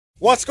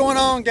What's going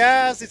on,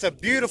 guys? It's a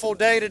beautiful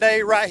day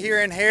today right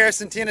here in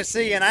Harrison,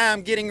 Tennessee, and I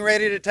am getting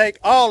ready to take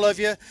all of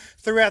you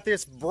throughout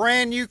this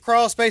brand new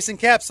crawl space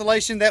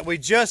encapsulation that we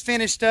just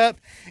finished up.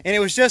 And it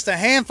was just a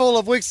handful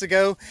of weeks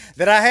ago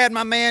that I had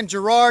my man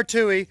Gerard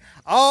Toohey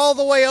all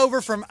the way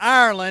over from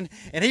Ireland,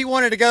 and he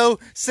wanted to go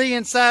see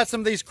inside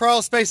some of these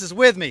crawl spaces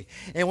with me.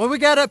 And when we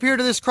got up here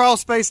to this crawl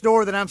space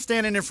door that I'm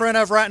standing in front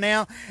of right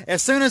now,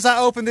 as soon as I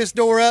opened this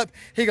door up,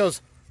 he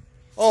goes,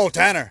 "Oh,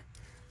 Tanner,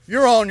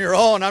 you're on your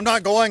own. I'm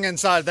not going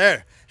inside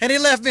there." And he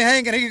left me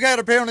hanging. He got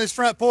up here on his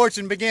front porch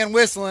and began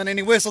whistling, and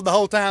he whistled the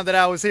whole time that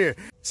I was here.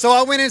 So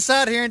I went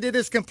inside here and did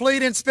this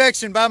complete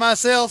inspection by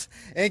myself.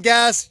 And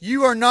guys,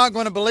 you are not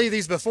going to believe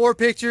these before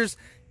pictures.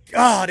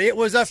 God, it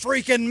was a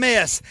freaking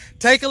mess.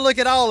 Take a look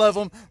at all of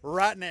them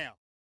right now.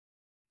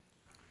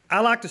 I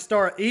like to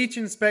start each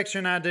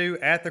inspection I do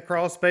at the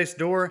crawl space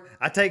door.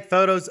 I take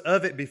photos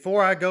of it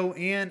before I go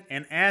in,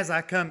 and as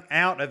I come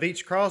out of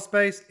each crawl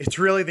space, it's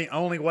really the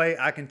only way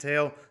I can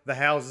tell the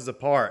houses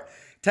apart.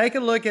 Take a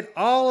look at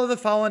all of the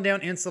fallen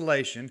down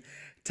insulation.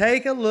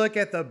 Take a look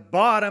at the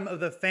bottom of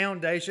the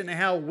foundation and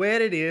how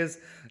wet it is.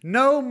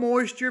 No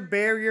moisture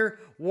barrier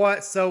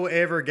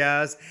whatsoever,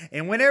 guys.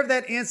 And whenever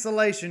that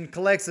insulation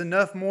collects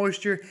enough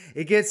moisture,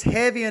 it gets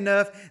heavy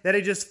enough that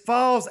it just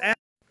falls out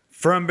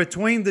from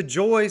between the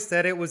joists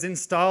that it was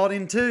installed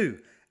into.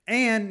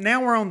 And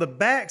now we're on the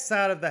back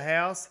side of the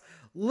house.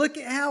 Look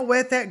at how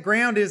wet that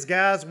ground is,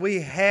 guys. We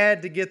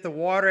had to get the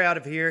water out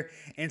of here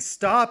and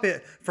stop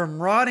it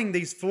from rotting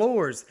these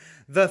floors.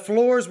 The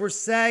floors were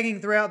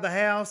sagging throughout the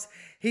house.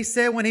 He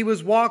said when he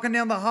was walking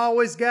down the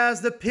hallways,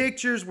 guys, the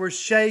pictures were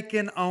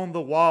shaking on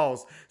the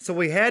walls. So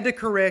we had to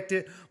correct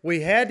it. We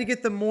had to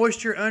get the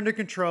moisture under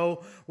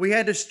control. We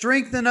had to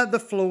strengthen up the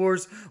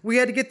floors. We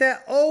had to get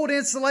that old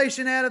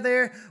insulation out of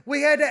there.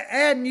 We had to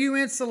add new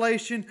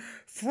insulation,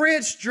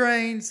 French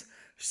drains,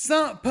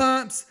 sump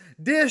pumps,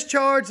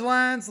 discharge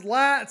lines,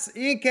 lights,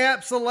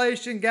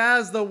 encapsulation,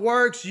 guys, the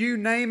works, you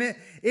name it.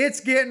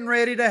 It's getting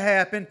ready to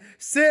happen.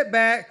 Sit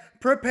back,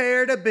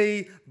 prepare to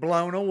be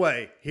blown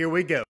away. Here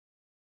we go.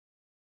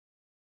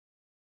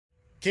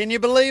 Can you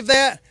believe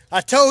that? I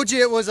told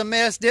you it was a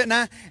mess, didn't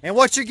I? And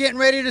what you're getting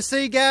ready to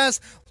see,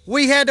 guys,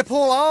 we had to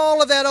pull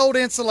all of that old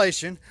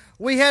insulation.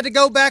 We had to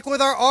go back with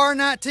our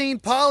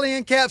R19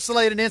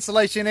 poly-encapsulated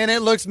insulation, and it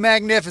looks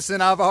magnificent.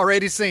 I've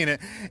already seen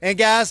it. And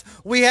guys,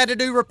 we had to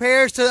do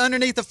repairs to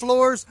underneath the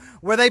floors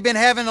where they've been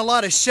having a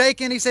lot of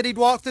shaking. He said he'd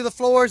walk through the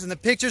floors and the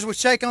pictures would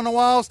shake on the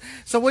walls.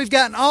 So we've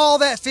gotten all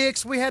that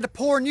fixed. We had to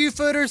pour new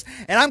footers,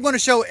 and I'm going to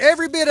show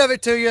every bit of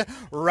it to you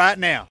right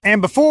now.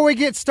 And before we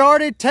get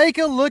started, take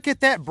a look at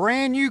that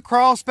brand new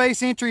crawl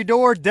space entry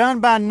door done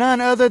by none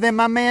other than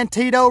my man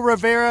Tito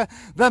Rivera,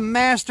 the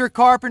master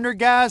carpenter,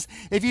 guys.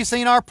 If you've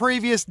seen our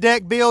previous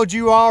deck build,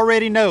 you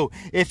already know.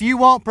 If you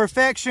want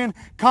perfection,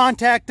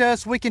 contact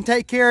us. We can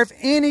take care of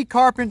any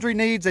carpentry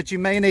needs that you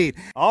may need.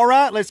 All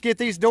right, let's get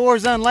these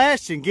doors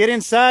unlatched and get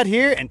inside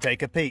here and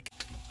take a peek.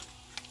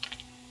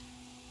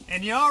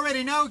 And you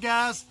already know,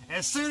 guys,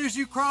 as soon as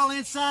you crawl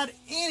inside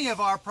any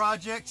of our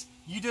projects,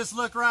 you just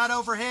look right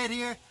overhead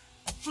here,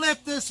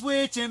 flip the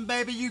switch, and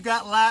baby, you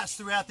got lights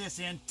throughout this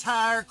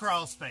entire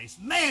crawl space.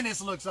 Man,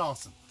 this looks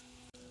awesome.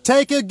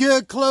 Take a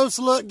good close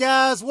look,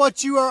 guys.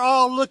 What you are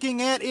all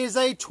looking at is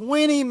a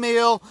 20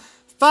 mil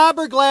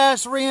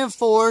fiberglass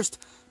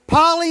reinforced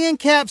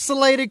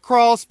poly-encapsulated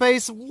crawl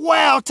space.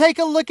 Wow, take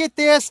a look at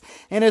this.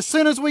 And as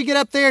soon as we get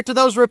up there to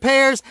those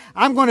repairs,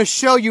 I'm going to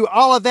show you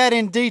all of that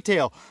in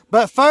detail.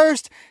 But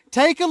first,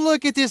 take a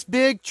look at this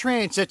big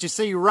trench that you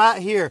see right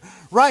here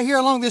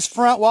along this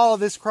front wall of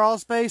this crawl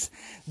space.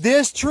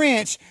 This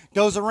trench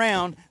goes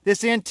around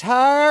this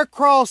entire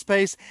crawl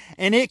space,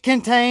 and it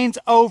contains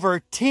over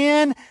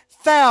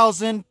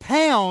 10,000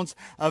 pounds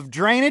of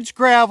drainage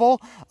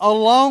gravel,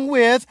 along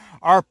with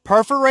our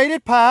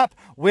perforated pipe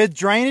with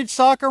drainage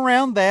sock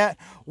around that,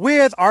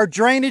 with our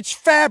drainage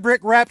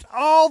fabric wrapped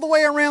all the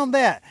way around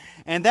that.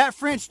 And that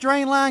French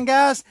drain line,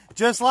 guys,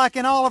 just like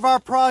in all of our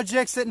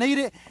projects that need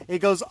it, it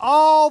goes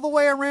all the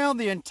way around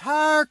the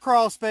entire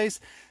crawl space,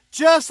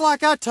 just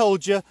like I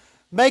told you,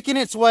 making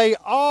its way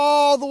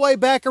all the way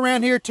back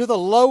around here to the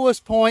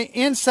lowest point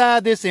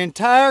inside this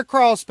entire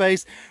crawl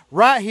space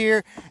right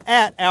here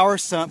at our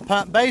sump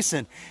pump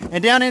basin.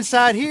 And down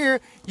inside here,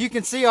 you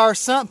can see our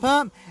sump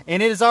pump,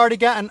 and it has already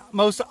gotten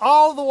most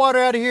all the water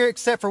out of here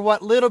except for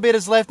what little bit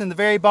is left in the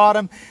very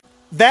bottom.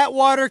 That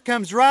water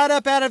comes right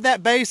up out of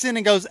that basin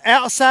and goes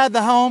outside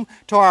the home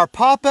to our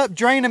pop-up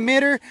drain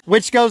emitter,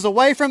 which goes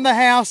away from the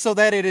house so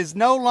that it is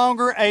no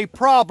longer a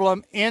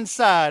problem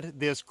inside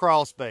this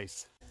crawl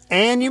space.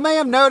 And you may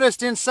have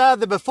noticed inside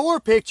the before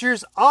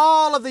pictures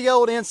all of the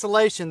old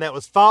insulation that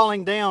was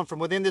falling down from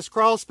within this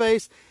crawl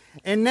space.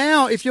 And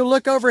now if you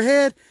look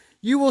overhead,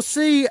 you will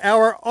see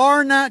our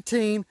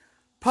R19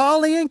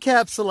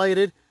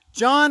 poly-encapsulated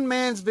John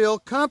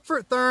Mansville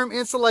Comfort Therm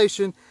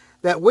insulation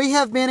that we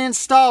have been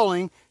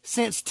installing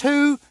since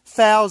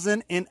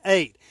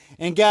 2008.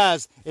 And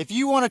guys, if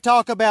you want to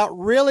talk about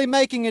really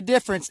making a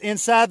difference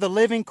inside the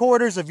living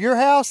quarters of your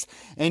house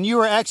and you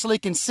are actually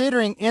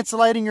considering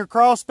insulating your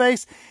crawl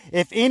space,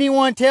 if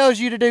anyone tells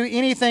you to do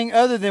anything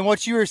other than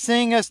what you are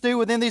seeing us do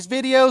within these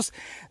videos,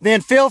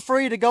 then feel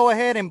free to go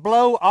ahead and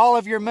blow all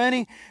of your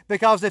money,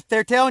 because if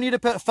they're telling you to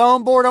put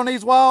foam board on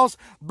these walls,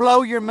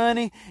 blow your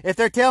money. If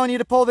they're telling you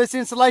to pull this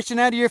insulation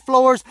out of your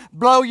floors,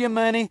 blow your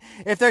money.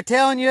 If they're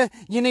telling you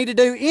you need to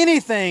do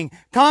anything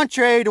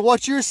contrary to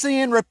what you're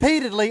seeing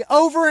repeatedly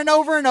over and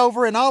over and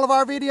over in all of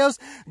our videos,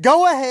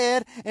 go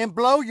ahead and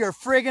blow your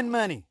friggin'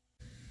 money.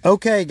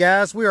 Okay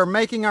guys, we are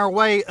making our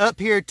way up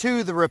here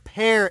to the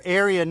repair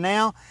area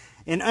now,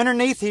 and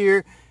underneath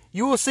here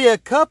you will see a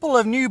couple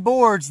of new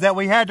boards that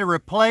we had to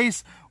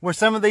replace where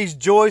some of these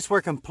joists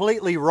were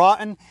completely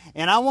rotten,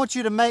 and I want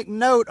you to make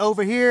note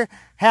over here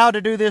how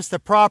to do this the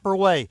proper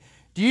way.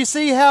 Do you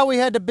see how we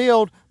had to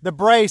build the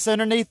brace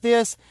underneath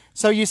this?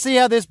 So you see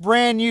how this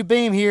brand new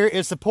beam here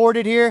is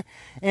supported here,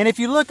 and if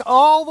you look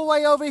all the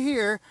way over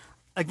here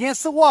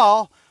against the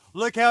wall,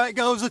 look how it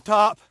goes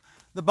atop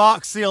the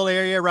box seal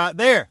area right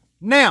there.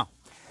 Now,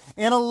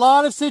 in a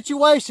lot of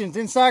situations,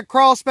 inside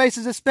crawl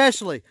spaces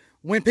especially,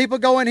 when people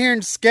go in here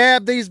and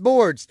scab these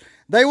boards,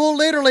 they will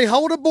literally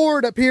hold a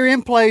board up here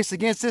in place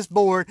against this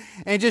board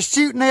and just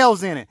shoot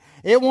nails in it.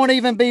 It won't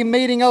even be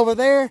meeting over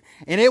there,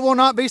 and it will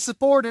not be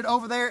supported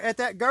over there at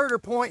that girder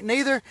point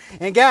neither.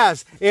 And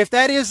guys, if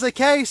that is the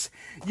case,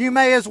 you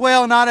may as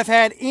well not have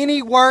had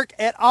any work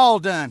at all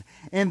done.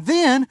 And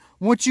then,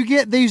 once you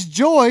get these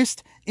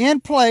joists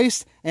in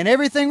place and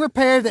everything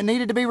repaired that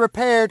needed to be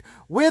repaired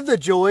with the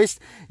joist,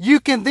 you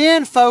can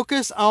then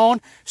focus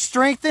on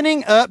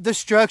strengthening up the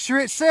structure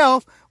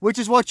itself, which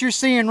is what you're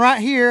seeing right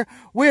here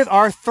with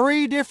our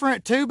 3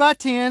 different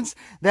 2x10s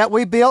that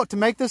we built to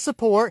make the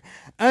support.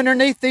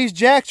 Underneath these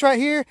jacks right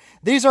here,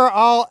 these are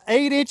all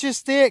 8 inches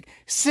thick,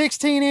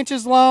 16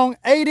 inches long,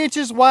 8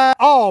 inches wide,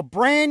 all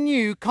brand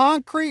new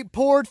concrete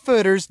poured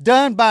footers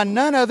done by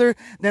none other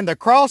than the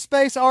crawl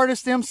space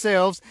artists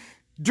themselves,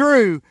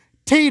 Drew,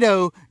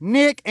 Tito,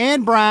 Nick,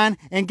 and Brian.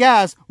 And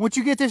guys, once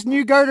you get this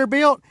new girder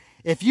built,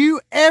 if you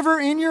ever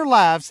in your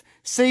lives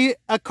see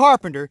a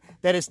carpenter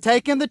that has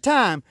taken the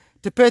time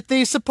to put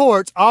these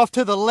supports off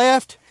to the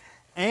left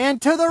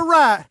and to the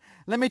right,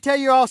 let me tell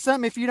you all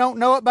something if you don't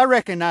know it by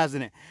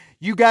recognizing it.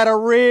 You got a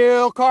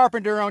real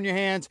carpenter on your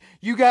hands.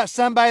 You got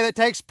somebody that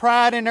takes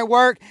pride in their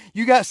work.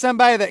 You got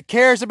somebody that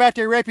cares about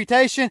their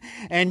reputation.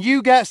 And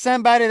you got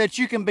somebody that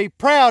you can be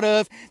proud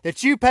of,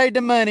 that you paid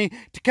the money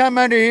to come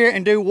under here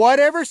and do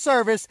whatever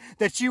service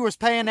that you was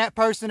paying that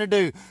person to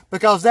do.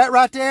 Because that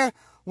right there,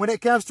 when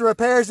it comes to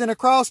repairs in a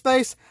crawl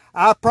space,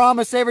 I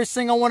promise every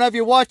single one of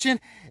you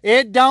watching,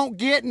 it don't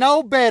get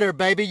no better,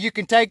 baby. You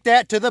can take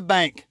that to the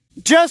bank.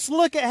 Just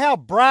look at how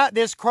bright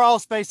this crawl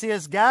space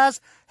is,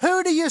 guys.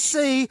 Who do you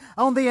see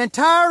on the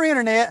entire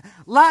internet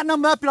lighting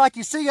them up like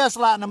you see us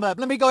lighting them up?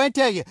 Let me go ahead and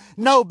tell you,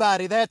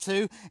 nobody, that's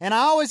who. And I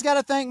always got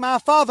to thank my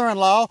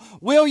father-in-law,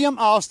 William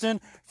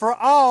Austin, for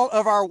all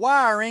of our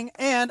wiring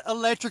and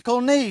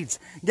electrical needs.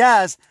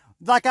 Guys,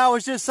 like I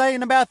was just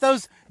saying about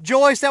those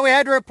joists that we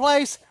had to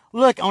replace,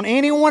 look, on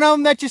any one of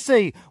them that you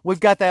see, we've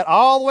got that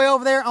all the way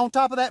over there on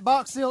top of that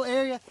box seal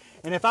area.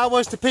 And if I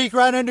was to peek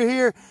right under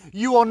here,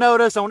 you will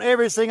notice on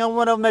every single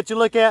one of them that you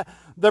look at,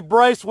 the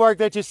brace work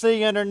that you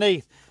see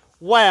underneath.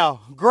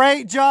 Wow,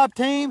 great job,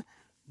 team.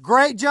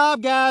 Great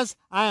job, guys.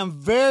 I am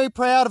very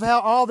proud of how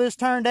all this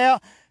turned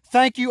out.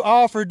 Thank you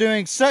all for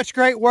doing such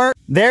great work.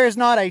 There is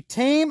not a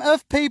team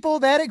of people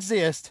that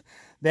exists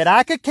that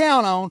I could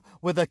count on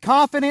with the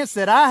confidence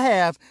that I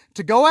have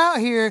to go out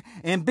here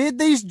and bid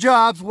these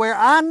jobs where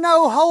I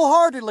know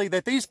wholeheartedly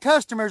that these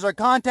customers are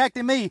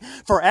contacting me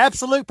for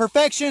absolute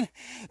perfection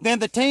than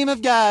the team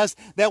of guys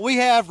that we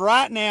have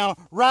right now,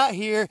 right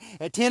here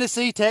at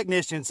Tennessee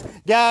Technicians.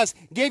 Guys,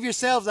 give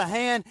yourselves a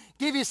hand.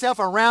 Give yourself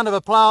a round of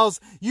applause.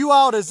 You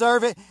all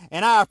deserve it,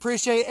 and I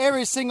appreciate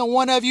every single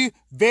one of you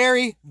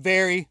very,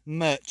 very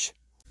much.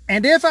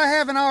 And if I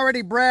haven't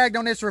already bragged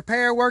on this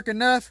repair work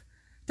enough,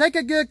 take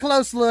a good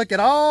close look at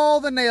all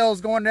the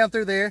nails going down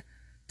through there.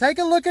 Take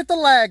a look at the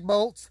lag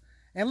bolts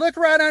and look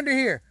right under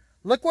here.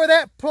 Look where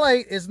that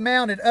plate is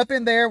mounted up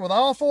in there with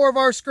all 4 of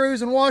our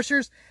screws and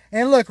washers.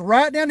 And look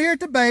right down here at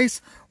the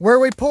base where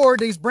we poured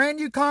these brand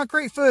new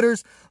concrete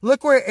footers.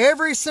 Look where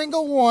every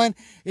single one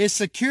is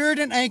secured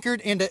and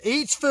anchored into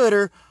each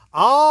footer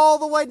all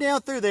the way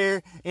down through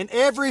there in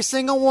every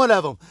single one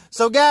of them.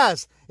 So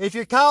guys, if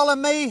you're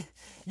calling me,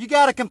 you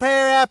got to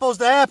compare apples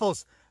to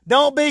apples.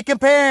 Don't be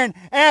comparing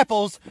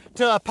apples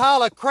to a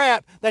pile of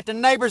crap that the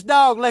neighbor's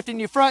dog left in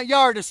your front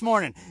yard this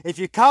morning. If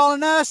you're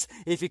calling us,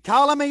 if you're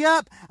calling me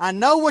up, I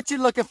know what you're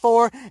looking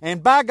for,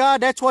 and by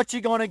God, that's what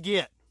you're going to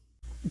get.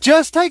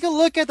 Just take a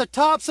look at the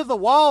tops of the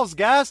walls,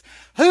 guys.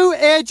 Who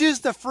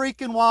edges the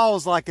freaking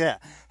walls like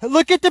that?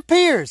 Look at the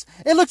piers.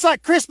 It looks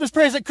like Christmas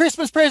present,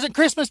 Christmas present,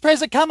 Christmas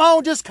present. Come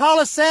on, just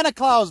call us Santa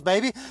Claus,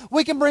 baby.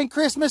 We can bring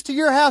Christmas to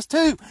your house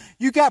too.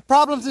 You got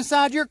problems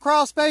inside your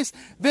crawl space?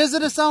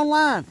 Visit us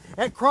online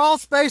at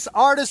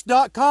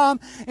crawlspaceartist.com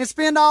and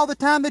spend all the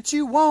time that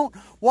you want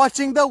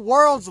watching the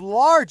world's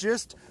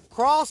largest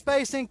crawl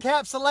space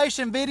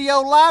encapsulation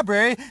video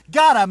library.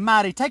 God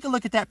almighty, take a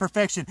look at that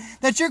perfection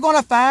that you're going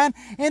to find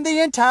in the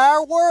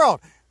entire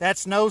world.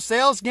 That's no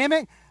sales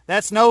gimmick.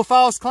 That's no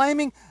false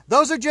claiming.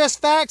 Those are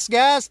just facts,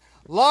 guys.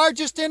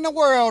 Largest in the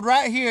world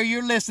right here.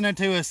 You're listening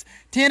to us.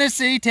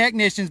 Tennessee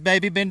technicians,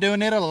 baby. Been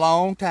doing it a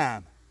long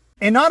time.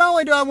 And not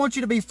only do I want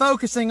you to be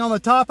focusing on the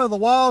top of the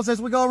walls as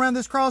we go around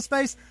this crawl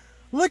space,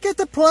 look at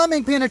the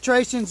plumbing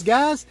penetrations,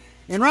 guys.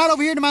 And right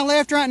over here to my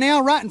left right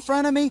now, right in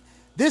front of me,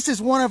 this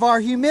is one of our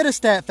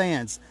humidistat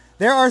fans.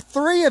 There are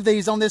 3 of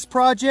these on this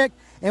project.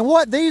 And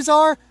what these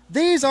are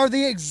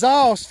the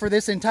exhaust for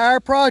this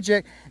entire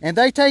project. And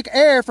they take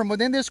air from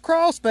within this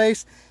crawl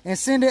space and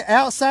send it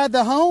outside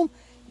the home.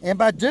 And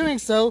by doing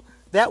so,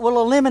 that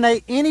will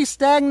eliminate any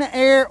stagnant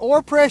air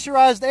or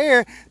pressurized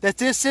air that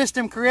this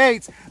system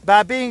creates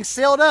by being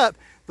sealed up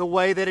the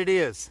way that it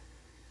is.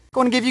 I'm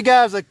going to give you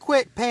guys a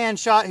quick pan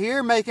shot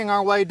here, making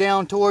our way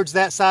down towards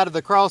that side of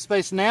the crawl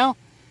space now.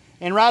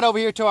 And right over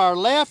here to our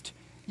left,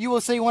 you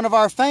will see one of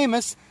our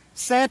famous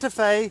Santa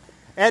Fe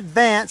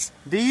advanced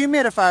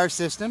dehumidifier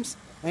systems.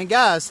 And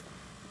guys,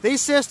 these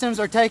systems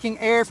are taking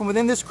air from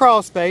within this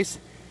crawl space,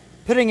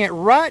 putting it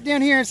right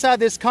down here inside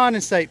this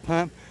condensate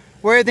pump,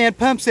 where it then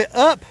pumps it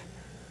up,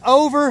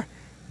 over,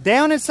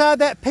 down inside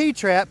that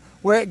P-trap,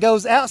 where it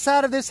goes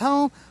outside of this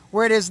home,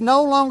 where it is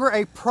no longer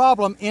a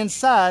problem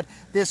inside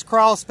this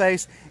crawl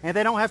space, and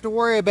they don't have to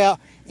worry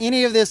about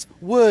any of this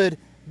wood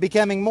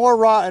becoming more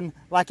rotten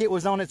like it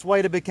was on its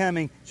way to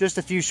becoming just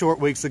a few short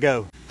weeks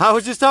ago. I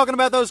was just talking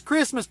about those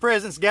Christmas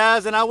presents,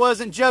 guys, and I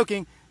wasn't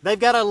joking. They've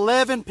got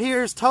 11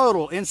 piers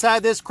total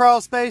inside this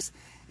crawl space,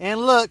 and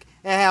look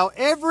at how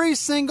every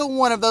single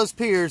one of those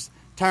piers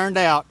turned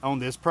out on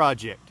this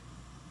project.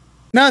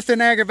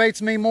 Nothing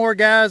aggravates me more,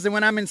 guys, than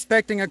when I'm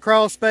inspecting a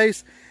crawl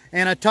space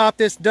and atop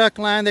this duct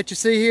line that you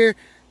see here,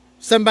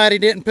 somebody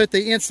didn't put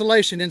the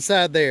insulation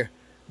inside there.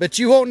 But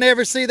you won't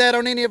never see that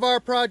on any of our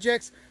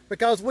projects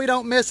because we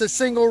don't miss a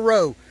single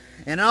row.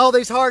 And all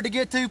these hard to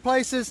get to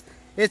places,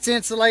 it's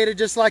insulated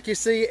just like you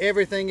see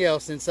everything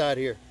else inside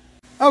here.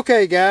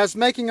 Okay, guys,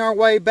 making our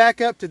way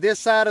back up to this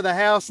side of the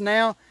house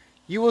now,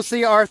 you will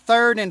see our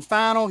 3rd and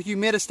final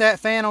humidistat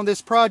fan on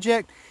this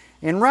project.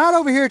 And right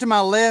over here to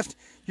my left,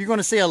 you're going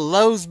to see a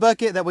Lowe's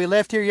bucket that we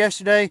left here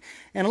yesterday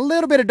and a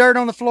little bit of dirt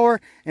on the floor.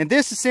 And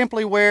this is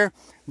simply where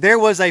there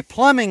was a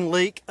plumbing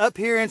leak up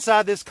here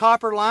inside this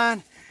copper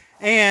line.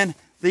 And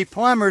the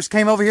plumbers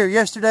came over here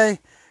yesterday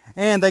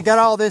and they got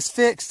all this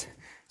fixed.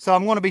 So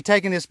I'm going to be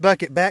taking this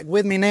bucket back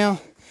with me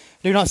now.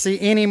 Do not see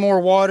any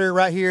more water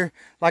right here.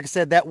 Like I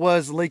said, that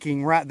was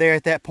leaking right there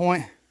at that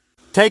point.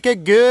 Take a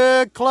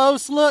good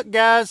close look,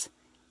 guys.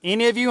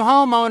 Any of you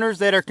homeowners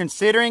that are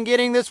considering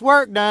getting this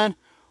work done,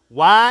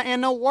 why in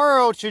the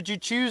world should you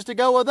choose to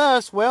go with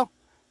us? Well,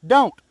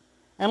 don't.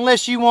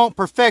 Unless you want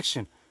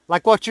perfection,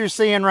 like what you're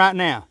seeing right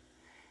now.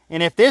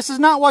 And if this is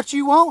not what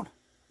you want,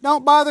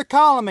 don't bother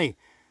calling me.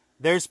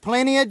 There's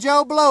plenty of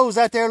Joe Blows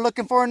out there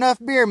looking for enough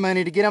beer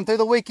money to get them through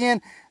the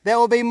weekend that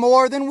will be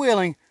more than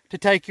willing to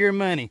take your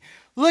money.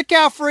 Look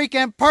how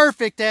freaking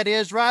perfect that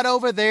is right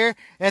over there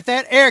at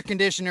that air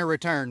conditioner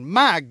return.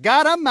 My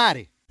God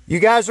almighty. You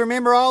guys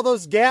remember all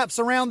those gaps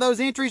around those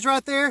entries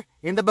right there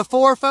in the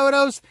before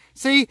photos?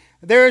 See,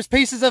 there's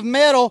pieces of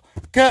metal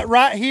cut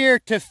right here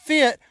to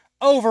fit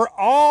over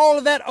all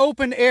of that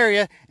open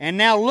area. And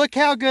now look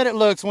how good it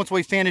looks once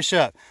we finish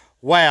up.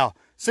 Wow.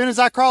 As soon as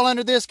I crawl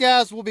under this,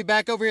 guys, we'll be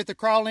back over here at the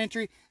crawl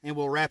entry and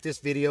we'll wrap this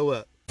video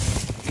up.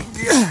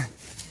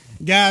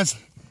 Guys,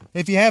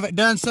 if you haven't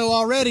done so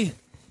already,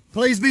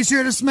 please be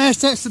sure to smash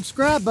that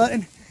subscribe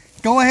button.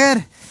 Go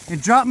ahead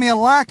and drop me a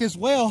like as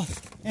well.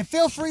 And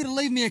feel free to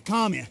leave me a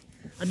comment.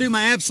 I do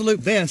my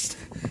absolute best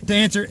to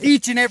answer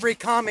each and every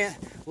comment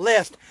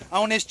left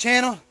on this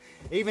channel,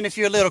 even if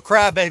you're a little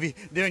crybaby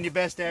doing your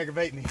best to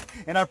aggravate me.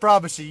 And I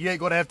promise you, you ain't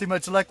going to have too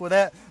much luck with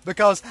that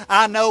because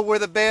I know we're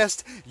the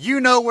best. You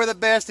know we're the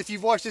best if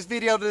you've watched this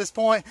video to this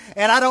point,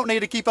 and I don't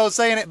need to keep on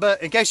saying it,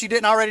 but in case you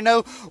didn't already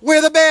know,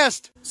 we're the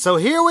best. So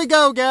here we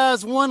go,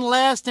 guys. One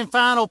last and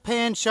final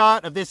pan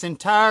shot of this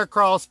entire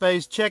crawl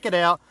space. Check it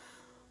out.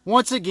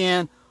 Once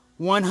again,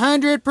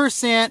 100%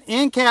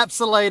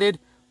 encapsulated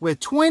with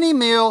 20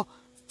 mil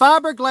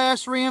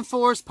fiberglass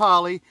reinforced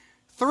poly,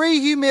 3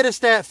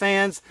 humidistat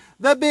fans,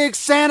 the big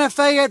Santa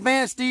Fe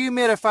advanced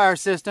dehumidifier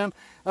system,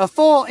 a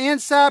full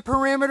inside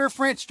perimeter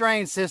French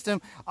drain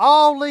system,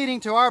 all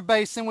leading to our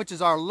basin, which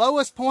is our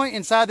lowest point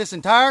inside this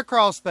entire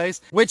crawl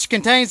space, which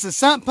contains the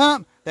sump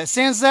pump that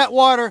sends that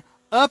water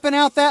up and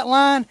out that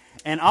line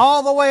and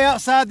all the way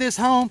outside this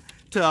home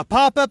to a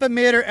pop-up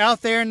emitter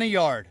out there in the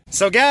yard.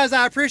 So guys,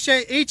 I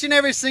appreciate each and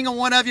every single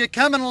one of you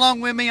coming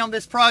along with me on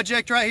this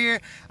project right here.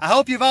 I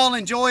hope you've all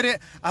enjoyed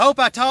it. I hope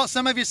I taught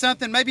some of you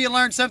something. Maybe you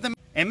learned something.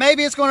 And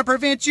maybe it's going to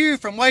prevent you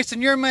from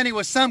wasting your money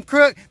with some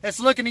crook that's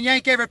looking to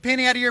yank every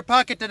penny out of your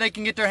pocket that they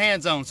can get their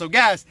hands on. So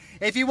guys,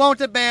 if you want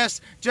the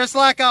best, just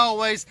like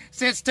always,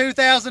 since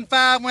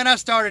 2005 when I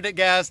started it,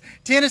 guys,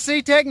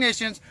 Tennessee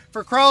technicians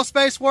for crawl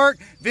space work,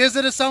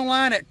 visit us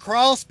online at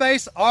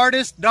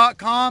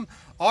crawlspaceartist.com.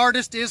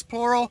 artist is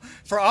plural.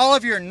 For all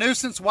of your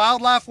nuisance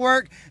wildlife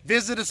work,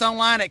 visit us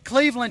online at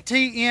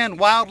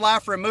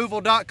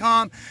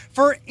clevelandtnwildliferemoval.com.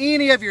 For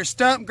any of your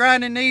stump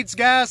grinding needs,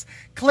 guys,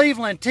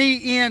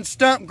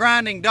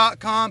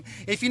 clevelandtnstumpgrinding.com.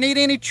 If you need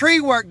any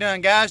tree work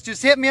done, guys,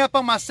 just hit me up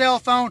on my cell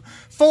phone,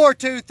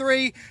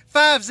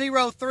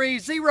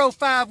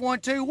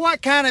 423-503-0512.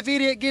 What kind of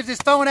idiot gives his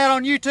phone out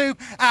on YouTube?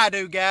 I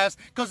do, guys,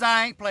 because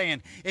I ain't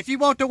playing. If you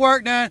want the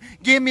work done,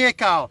 give me a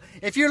call.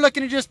 If you're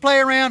looking to just play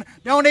around,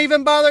 don't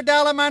even bother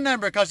dialing my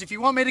number, because if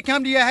you want me to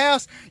come to your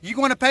house, you're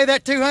going to pay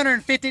that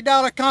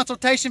 $250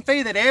 consultation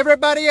fee that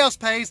everybody else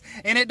pays,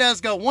 and it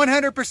does go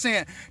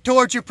 100%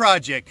 towards your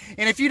project.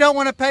 And if you don't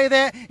want to pay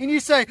that, and you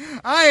say,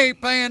 I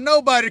ain't paying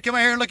nobody to come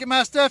out here and look at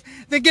my stuff,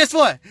 then guess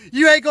what?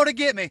 You ain't going to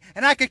get me,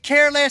 and I could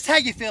care less how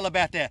you feel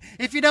about that.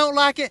 If you don't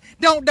like it,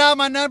 don't dial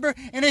my number,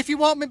 and if you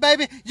want me,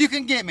 baby, you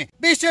can get me.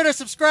 Be sure to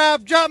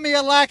subscribe, drop me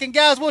a like, and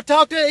guys, we'll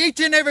talk to each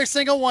and every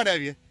single one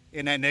of you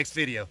in that next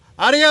video.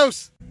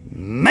 Adios.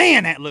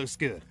 Man, that looks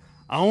good.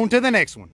 On to the next one.